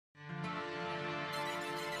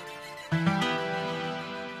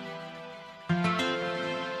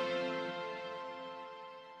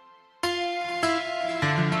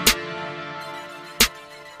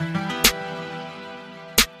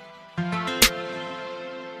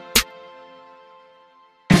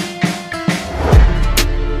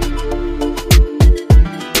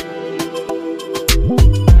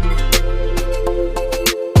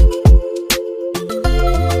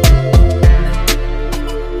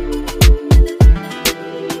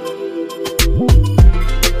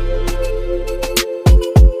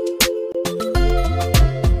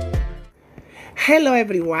Hello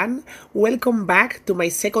everyone, welcome back to my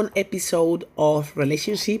second episode of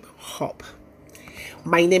Relationship Hub.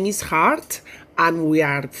 My name is Hart and we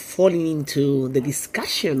are falling into the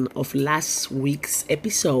discussion of last week's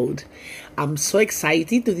episode. I'm so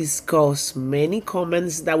excited to discuss many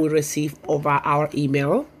comments that we received over our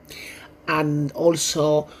email and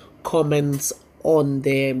also comments on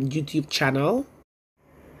the YouTube channel.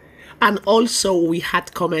 And also we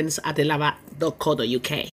had comments at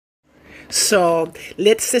elava.co.uk. So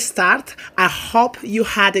let's start. I hope you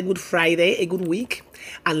had a good Friday, a good week,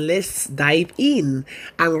 and let's dive in.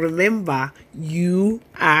 And remember, you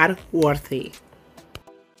are worthy.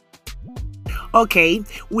 Okay,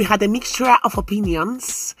 we had a mixture of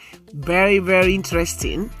opinions, very, very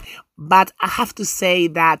interesting, but I have to say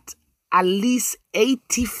that at least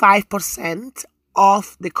 85%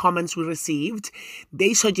 of the comments we received,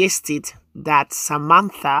 they suggested that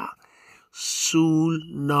Samantha should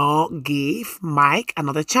not give Mike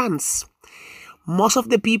another chance. Most of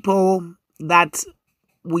the people that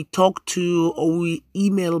we talk to or we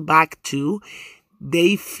email back to,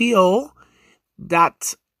 they feel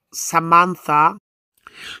that Samantha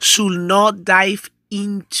should not dive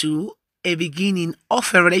into a beginning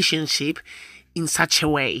of a relationship in such a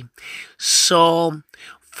way. So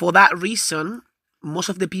for that reason, most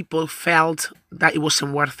of the people felt that it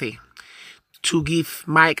wasn't worthy to give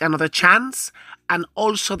Mike another chance, and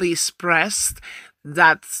also they expressed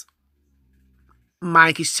that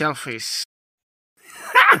Mike is selfish.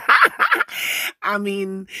 I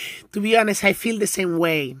mean, to be honest, I feel the same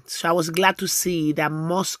way. So I was glad to see that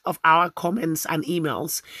most of our comments and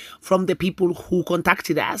emails from the people who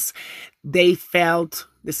contacted us, they felt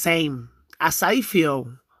the same as I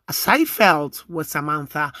felt when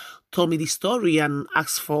Samantha told me the story and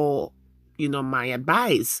asked for my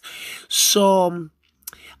advice. So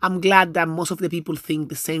I'm glad that most of the people think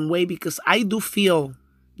the same way, because I do feel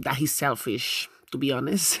that he's selfish, to be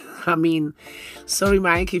honest. I mean, sorry,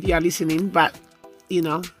 Mike, if you are listening, but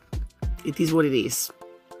it is what it is.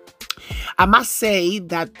 I must say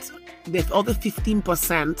that the other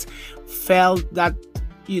 15% felt that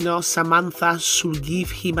Samantha should give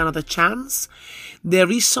him another chance. The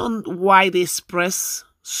reason why they express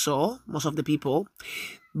so, most of the people,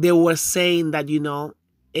 they were saying that,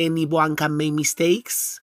 anyone can make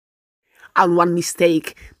mistakes, and one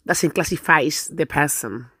mistake doesn't classify the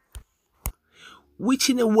person. Which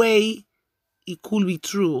in a way, it could be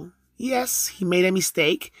true. Yes, he made a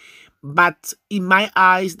mistake, but in my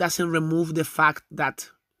eyes, doesn't remove the fact that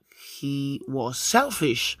he was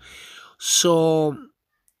selfish. So,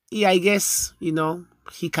 yeah, I guess,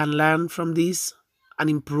 he can learn from this and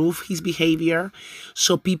improve his behavior.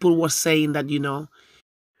 So people were saying that,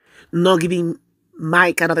 not giving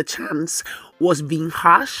Mike another chance was being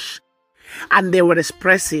harsh, and they were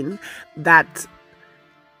expressing that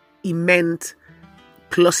it meant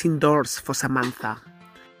closing doors for Samantha.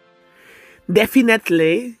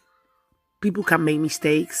 Definitely, people can make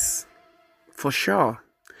mistakes, for sure.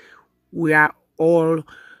 We are all,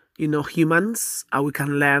 humans, and we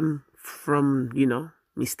can learn from,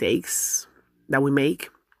 mistakes that we make.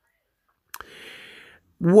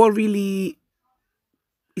 What really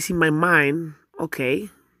is in my mind, okay,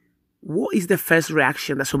 what is the first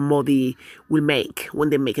reaction that somebody will make when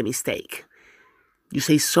they make a mistake? You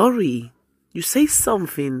say sorry, you say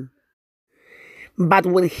something. But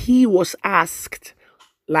when he was asked,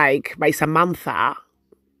 like by Samantha,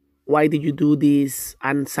 why did you do this?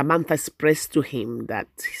 And Samantha expressed to him that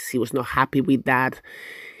she was not happy with that.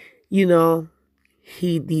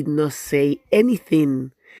 He did not say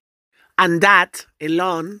anything. And that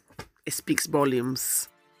alone speaks volumes.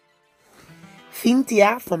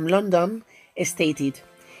 Cynthia from London stated,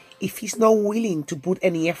 if he's not willing to put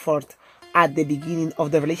any effort at the beginning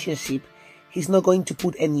of the relationship, he's not going to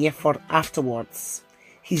put any effort afterwards.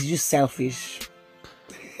 He's just selfish.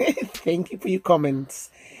 Thank you for your comments,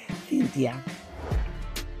 Cynthia.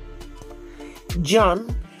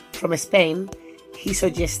 John from Spain, he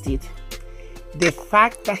suggested, the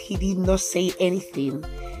fact that he did not say anything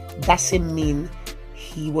doesn't mean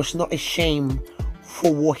he was not ashamed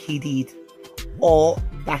for what he did, or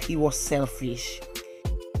that he was selfish.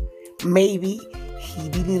 Maybe he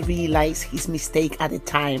didn't realize his mistake at the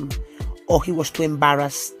time, or he was too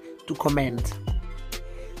embarrassed to comment.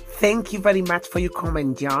 Thank you very much for your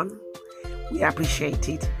comment, John. We appreciate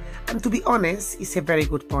it. And to be honest, it's a very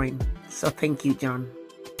good point. So thank you, John.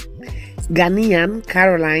 Ghanaian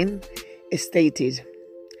Caroline stated,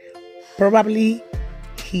 probably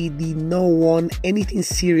he did not want anything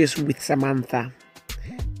serious with Samantha.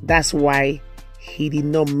 That's why he did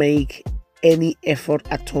not make any effort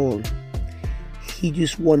at all. He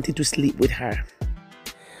just wanted to sleep with her.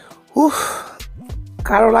 Whew.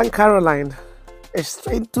 Caroline,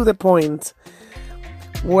 straight to the point.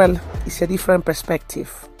 Well, it's a different perspective,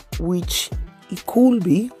 which it could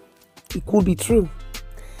be true.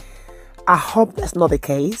 I hope that's not the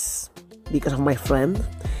case because of my friend,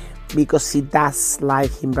 because she does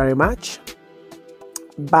like him very much,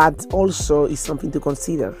 but also it's something to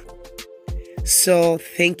consider. So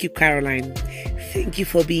thank you, Caroline. Thank you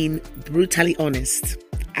for being brutally honest.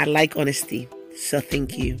 I like honesty, so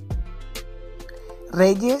thank you.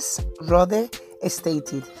 Reyes Rode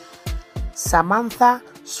stated, Samantha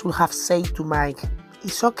should have said to Mike,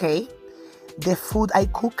 it's okay, the food I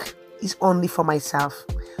cook is only for myself,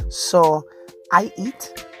 so I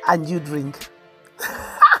eat and you drink.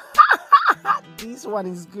 This one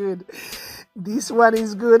is good.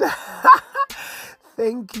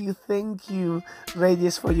 Thank you,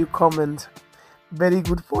 Reyes, for your comment. Very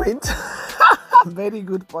good point. Very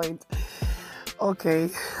good point. Okay.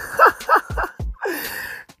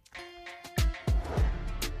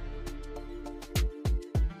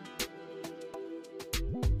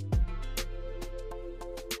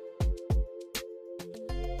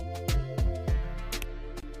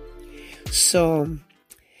 So,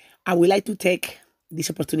 I would like to take this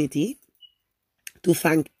opportunity to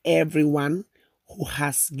thank everyone who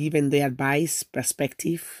has given their advice,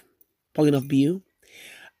 perspective, point of view,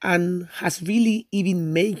 and has really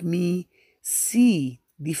even made me see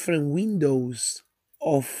different windows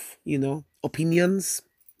of, opinions,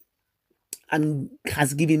 and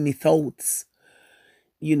has given me thoughts,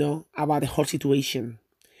 about the whole situation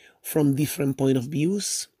from different point of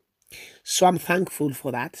views. So I'm thankful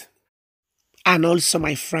for that. And also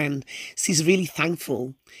my friend, she's really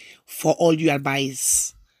thankful for all your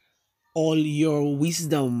advice, all your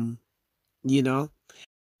wisdom, you know.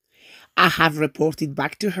 I have reported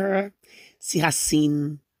back to her. She has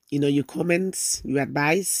seen, your comments, your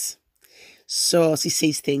advice. So she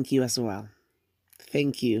says thank you as well.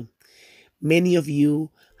 Thank you. Many of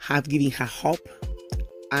you have given her hope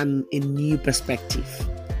and a new perspective.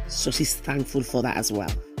 So she's thankful for that as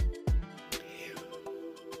well.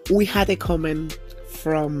 We had a comment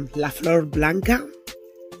from La Flor Blanca,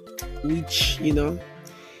 which,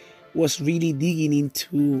 was really digging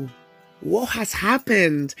into what has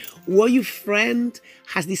happened, what your friend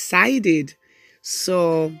has decided.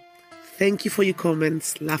 So thank you for your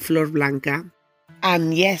comments, La Flor Blanca.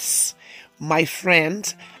 And yes, my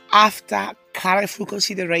friend, after careful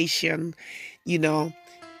consideration,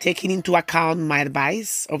 taking into account my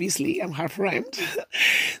advice, obviously I'm her friend.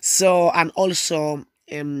 So, and also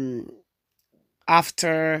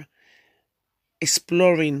after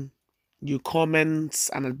exploring your comments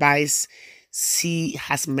and advice, she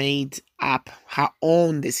has made up her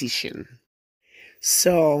own decision.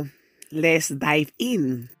 So let's dive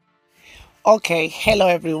in. Okay, hello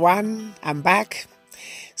everyone, I'm back.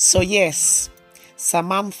 So yes,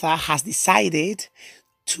 Samantha has decided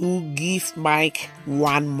to give Mike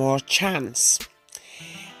one more chance.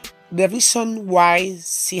 The reason why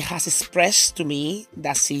she has expressed to me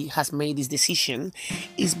that she has made this decision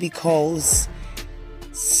is because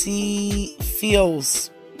she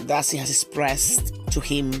feels that she has expressed to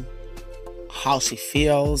him how she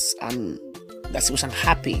feels and that she was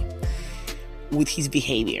unhappy with his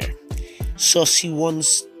behavior. So she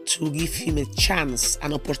wants to give him a chance,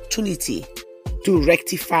 an opportunity to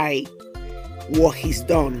rectify what he's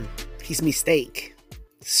done, his mistake.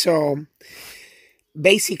 So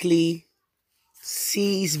basically,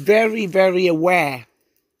 she is very, very aware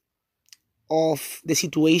of the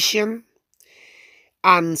situation,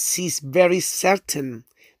 and she's very certain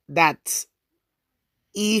that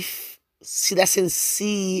if she doesn't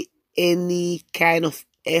see any kind of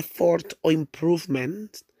effort or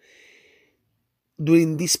improvement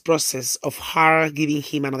during this process of her giving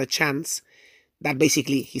him another chance, that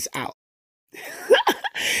basically he's out.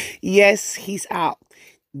 Yes, he's out.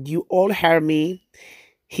 You all heard me.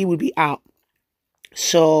 He will be out.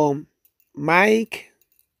 So, Mike,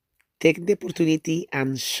 take the opportunity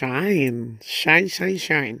and shine. Shine, shine,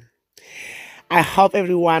 shine. I hope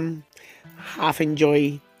everyone have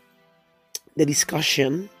enjoyed the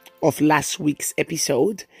discussion of last week's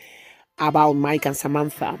episode about Mike and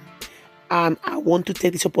Samantha. And I want to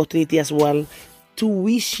take this opportunity as well to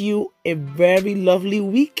wish you a very lovely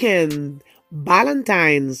weekend.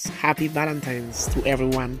 Valentine's. Happy Valentine's to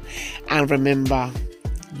everyone. And remember,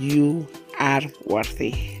 you are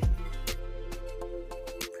worthy.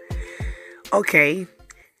 Okay,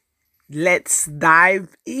 let's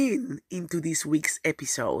dive into this week's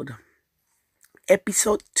episode.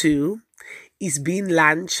 Episode 2 is being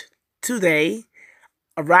launched today,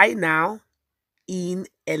 right now, in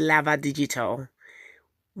Elava Digital.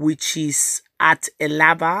 which is at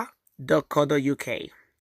elaba.co.uk.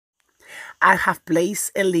 I have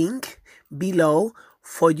placed a link below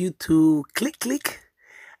for you to click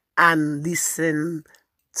and listen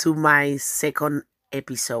to my second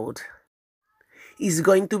episode. It's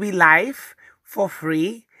going to be live for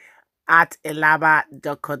free at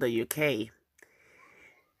elaba.co.uk.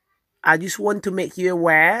 I just want to make you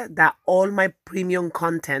aware that all my premium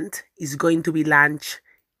content is going to be launched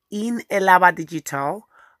in Elaba Digital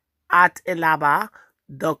at elaba.co.uk.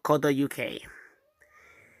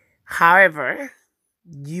 However,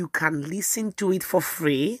 you can listen to it for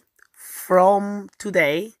free from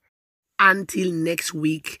today until next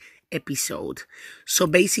week episode. So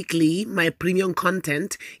basically, my premium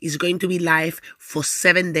content is going to be live for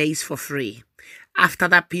 7 days for free. After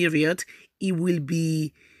that period, it will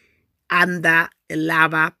be under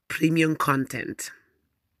Elaba premium content,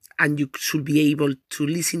 and you should be able to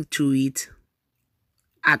listen to it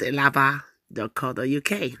at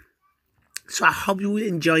elaba.co.uk. So I hope you will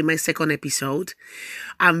enjoy my second episode.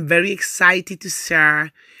 I'm very excited to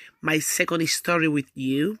share my second story with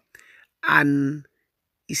you, and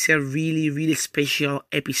it's a really special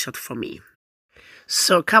episode for me.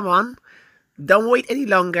 So come on, don't wait any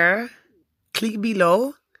longer. Click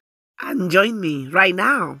below and join me right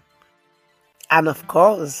now. And of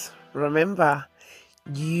course, remember,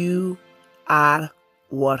 you are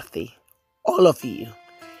worthy. All of you,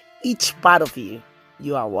 each part of you,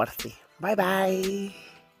 you are worthy. Bye bye.